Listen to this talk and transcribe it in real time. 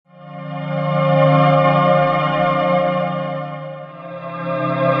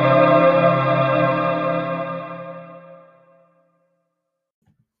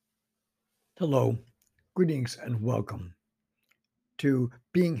Greetings and welcome to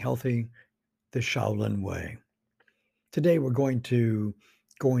Being Healthy the Shaolin Way. Today we're going to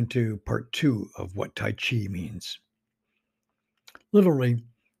go into part two of what Tai Chi means. Literally,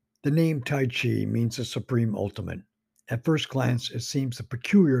 the name Tai Chi means the supreme ultimate. At first glance, it seems a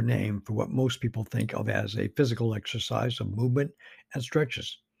peculiar name for what most people think of as a physical exercise of movement and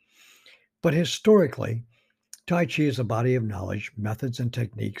stretches. But historically, Tai Chi is a body of knowledge, methods, and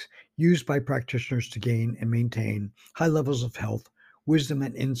techniques used by practitioners to gain and maintain high levels of health, wisdom,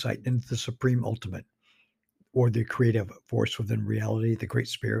 and insight into the supreme ultimate, or the creative force within reality, the Great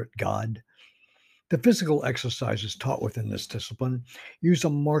Spirit, God. The physical exercises taught within this discipline use a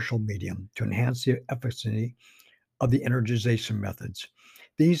martial medium to enhance the efficacy of the energization methods.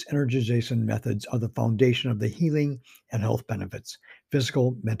 These energization methods are the foundation of the healing and health benefits,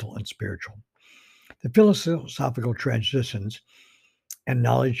 physical, mental, and spiritual. The philosophical transitions and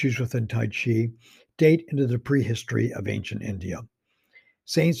knowledge used within Tai Chi date into the prehistory of ancient India.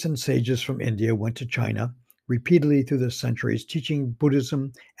 Saints and sages from India went to China repeatedly through the centuries, teaching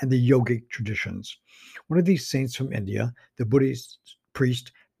Buddhism and the yogic traditions. One of these saints from India, the Buddhist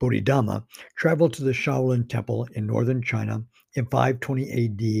priest Bodhidharma, traveled to the Shaolin Temple in northern China in 520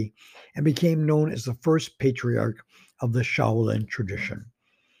 AD and became known as the first patriarch of the Shaolin tradition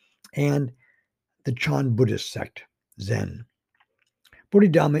and the Chan Buddhist sect, Zen.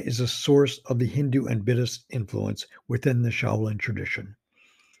 Bodhidharma is a source of the Hindu and Buddhist influence within the Shaolin tradition.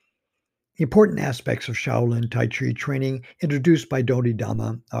 Important aspects of Shaolin Tai Chi training introduced by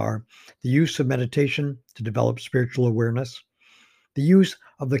Bodhidharma are the use of meditation to develop spiritual awareness, the use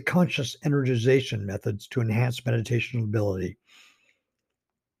of the conscious energization methods to enhance meditational ability,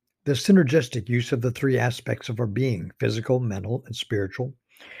 the synergistic use of the three aspects of our being, physical, mental, and spiritual,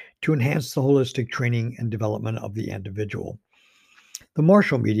 to enhance the holistic training and development of the individual. The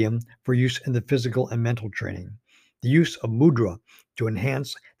martial medium for use in the physical and mental training, the use of mudra to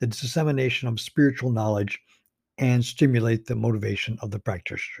enhance the dissemination of spiritual knowledge and stimulate the motivation of the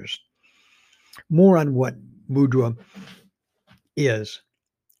practitioners. More on what mudra is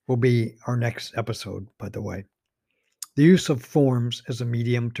will be our next episode, by the way. The use of forms as a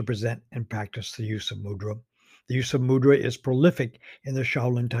medium to present and practice the use of mudra. The use of mudra is prolific in the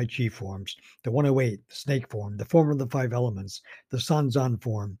Shaolin Tai Chi forms, the 108, the snake form, the form of the five elements, the Sanzan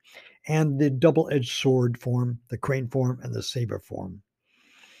form, and the double-edged sword form, the crane form, and the saber form.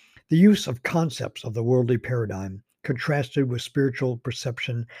 The use of concepts of the worldly paradigm contrasted with spiritual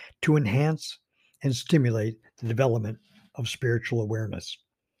perception to enhance and stimulate the development of spiritual awareness.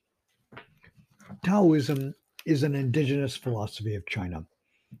 Taoism is an indigenous philosophy of China.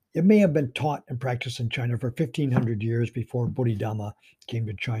 It may have been taught and practiced in China for 1500 years before Bodhidharma came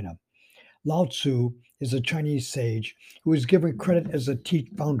to China. Lao Tzu is a Chinese sage who is given credit as a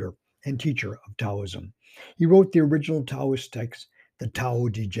founder and teacher of Taoism. He wrote the original Taoist text, the Tao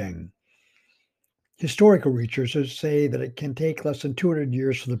Te Ching. Historical researchers say that it can take less than 200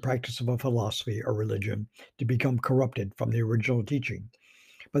 years for the practice of a philosophy or religion to become corrupted from the original teaching.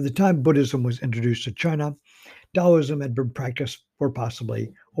 By the time Buddhism was introduced to China, Taoism had been practiced for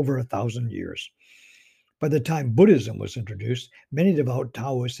possibly over 1,000 years. By the time Buddhism was introduced, many devout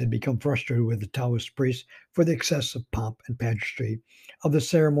Taoists had become frustrated with the Taoist priests for the excessive pomp and pageantry of the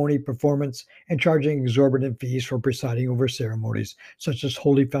ceremony performance and charging exorbitant fees for presiding over ceremonies such as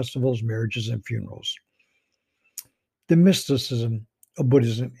holy festivals, marriages, and funerals. The mysticism of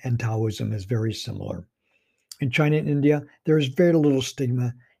Buddhism and Taoism is very similar. In China and India, there is very little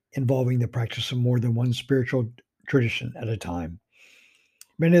stigma involving the practice of more than one spiritual tradition at a time.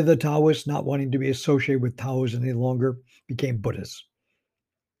 Many of the Taoists, not wanting to be associated with Taoism any longer, became Buddhists.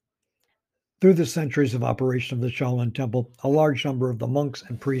 Through the centuries of operation of the Shaolin Temple, a large number of the monks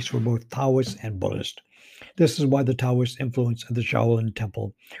and priests were both Taoist and Buddhist. This is why the Taoist influence of the Shaolin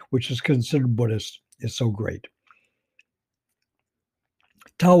Temple, which is considered Buddhist, is so great.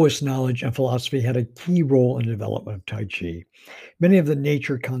 Taoist knowledge and philosophy had a key role in the development of Tai Chi. Many of the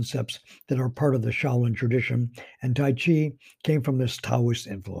nature concepts that are part of the Shaolin tradition and Tai Chi came from this Taoist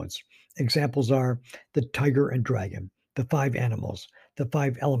influence. Examples are the tiger and dragon, the five animals, the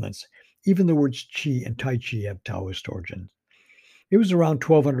five elements. Even the words Qi and Tai Chi have Taoist origins. It was around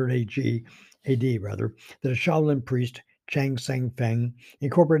 1200 AD that a Shaolin priest, Chang Sang Feng,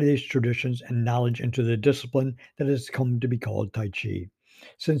 incorporated these traditions and knowledge into the discipline that has come to be called Tai Chi.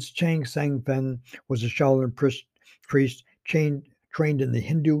 Since Chang Sang Feng was a Shaolin priest trained in the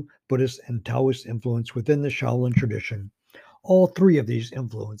Hindu, Buddhist, and Taoist influence within the Shaolin tradition, all three of these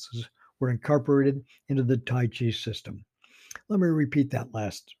influences were incorporated into the Tai Chi system. Let me repeat that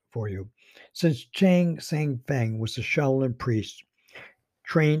last for you. Since Chang Sang Feng was a Shaolin priest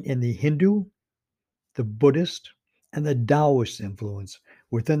trained in the Hindu, the Buddhist, and the Taoist influence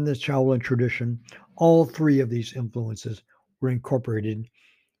within the Shaolin tradition. All three of these influences were incorporated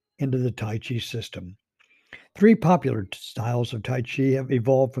into the Tai Chi system. Three popular styles of Tai Chi have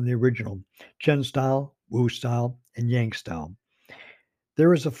evolved from the original: Chen style, Wu style, and Yang style.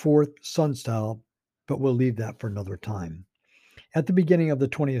 There is a fourth, Sun style, but we'll leave that for another time. At the beginning of the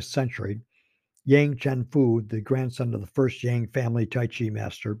 20th century, Yang Chenfu, the grandson of the first Yang family Tai Chi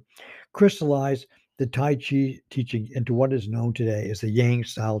master, crystallized the Tai Chi teaching into what is known today as the Yang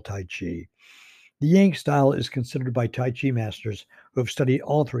style Tai Chi. The Yang style is considered by Tai Chi masters who have studied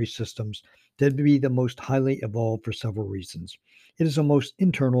all three systems to be the most highly evolved for several reasons. It is the most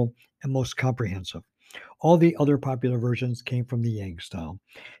internal and most comprehensive. All the other popular versions came from the Yang style.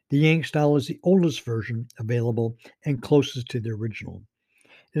 The Yang style is the oldest version available and closest to the original.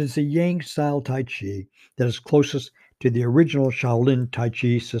 It is the Yang style Tai Chi that is closest to the original Shaolin Tai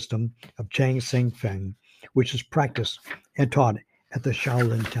Chi system of Chang Sing Feng, which is practiced and taught at the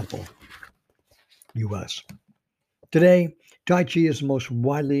Shaolin Temple, U.S. Today, Tai Chi is the most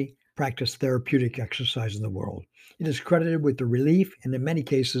widely practiced therapeutic exercise in the world. It is credited with the relief and, in many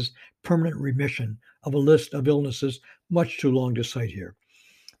cases, permanent remission of a list of illnesses much too long to cite here.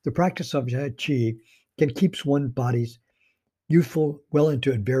 The practice of Tai Chi can keep one's body's youthful well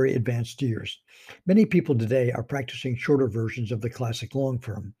into very advanced years. Many people today are practicing shorter versions of the classic long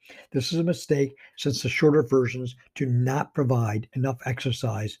form. This is a mistake since the shorter versions do not provide enough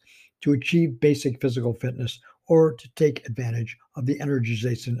exercise to achieve basic physical fitness or to take advantage of the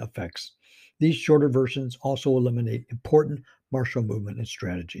energization effects. These shorter versions also eliminate important martial movement and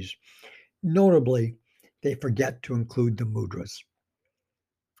strategies. Notably, they forget to include the mudras.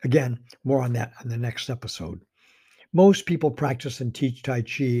 Again, more on that on the next episode. Most people practice and teach Tai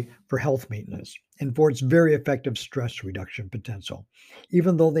Chi for health maintenance and for its very effective stress reduction potential,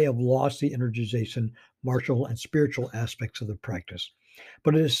 even though they have lost the energization, martial, and spiritual aspects of the practice.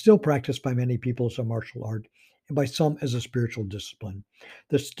 But it is still practiced by many people as a martial art and by some as a spiritual discipline.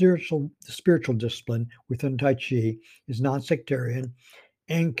 The spiritual discipline within Tai Chi is non sectarian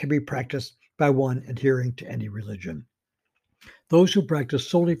and can be practiced by one adhering to any religion. Those who practice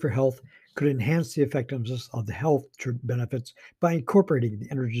solely for health could enhance the effectiveness of the health benefits by incorporating the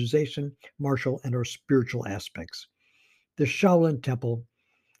energization, martial, and or spiritual aspects. The Shaolin Temple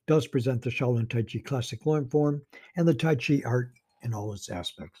does present the Shaolin Tai Chi classic form and the Tai Chi art in all its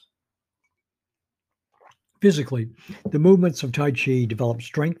aspects. Physically, the movements of Tai Chi develop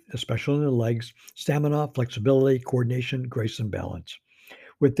strength, especially in the legs, stamina, flexibility, coordination, grace, and balance.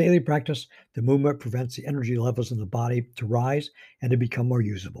 With daily practice, the movement prevents the energy levels in the body to rise and to become more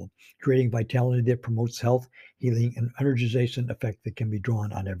usable, creating vitality that promotes health, healing, and energization effect that can be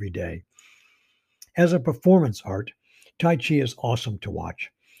drawn on every day. As a performance art, Tai Chi is awesome to watch.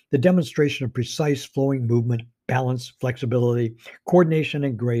 The demonstration of precise flowing movement, balance, flexibility, coordination,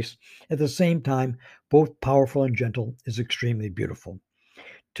 and grace, at the same time, both powerful and gentle, is extremely beautiful.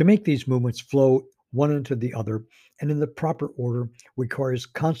 To make these movements flow one into the other and in the proper order requires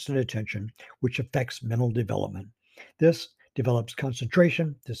constant attention, which affects mental development. This develops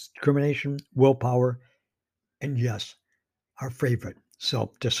concentration, discrimination, willpower, and yes, our favorite,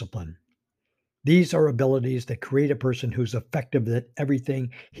 self discipline. These are abilities that create a person who's effective at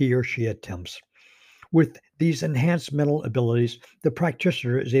everything he or she attempts. With these enhanced mental abilities, the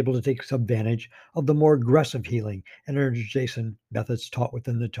practitioner is able to take advantage of the more aggressive healing and energization methods taught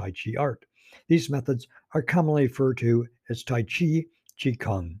within the Tai Chi art. These methods are commonly referred to as Tai Chi, Chi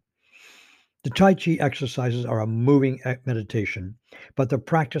Kung. The Tai Chi exercises are a moving meditation, but the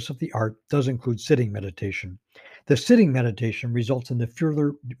practice of the art does include sitting meditation. The sitting meditation results in the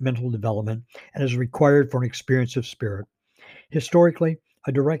further mental development and is required for an experience of spirit. Historically,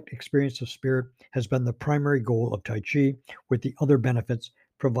 a direct experience of spirit has been the primary goal of Tai Chi, with the other benefits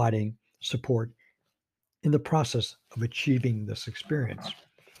providing support in the process of achieving this experience.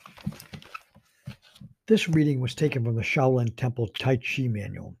 This reading was taken from the Shaolin Temple Tai Chi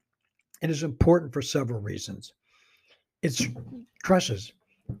Manual. It is important for several reasons. It stresses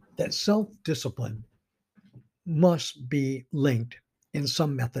that self discipline must be linked in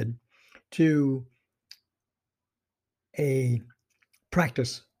some method to a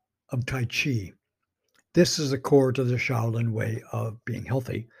practice of Tai Chi. This is the core to the Shaolin way of being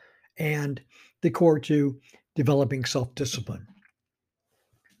healthy and the core to developing self discipline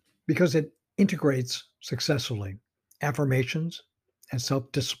because it integrates successfully affirmations and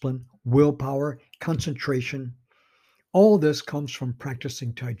self discipline, willpower, concentration. All this comes from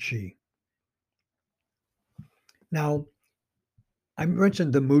practicing Tai Chi. Now, I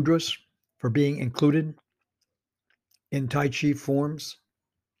mentioned the mudras for being included in Tai Chi forms.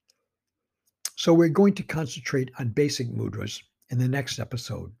 So we're going to concentrate on basic mudras in the next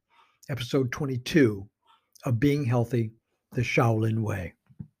episode, episode 22 of Being Healthy, the Shaolin Way.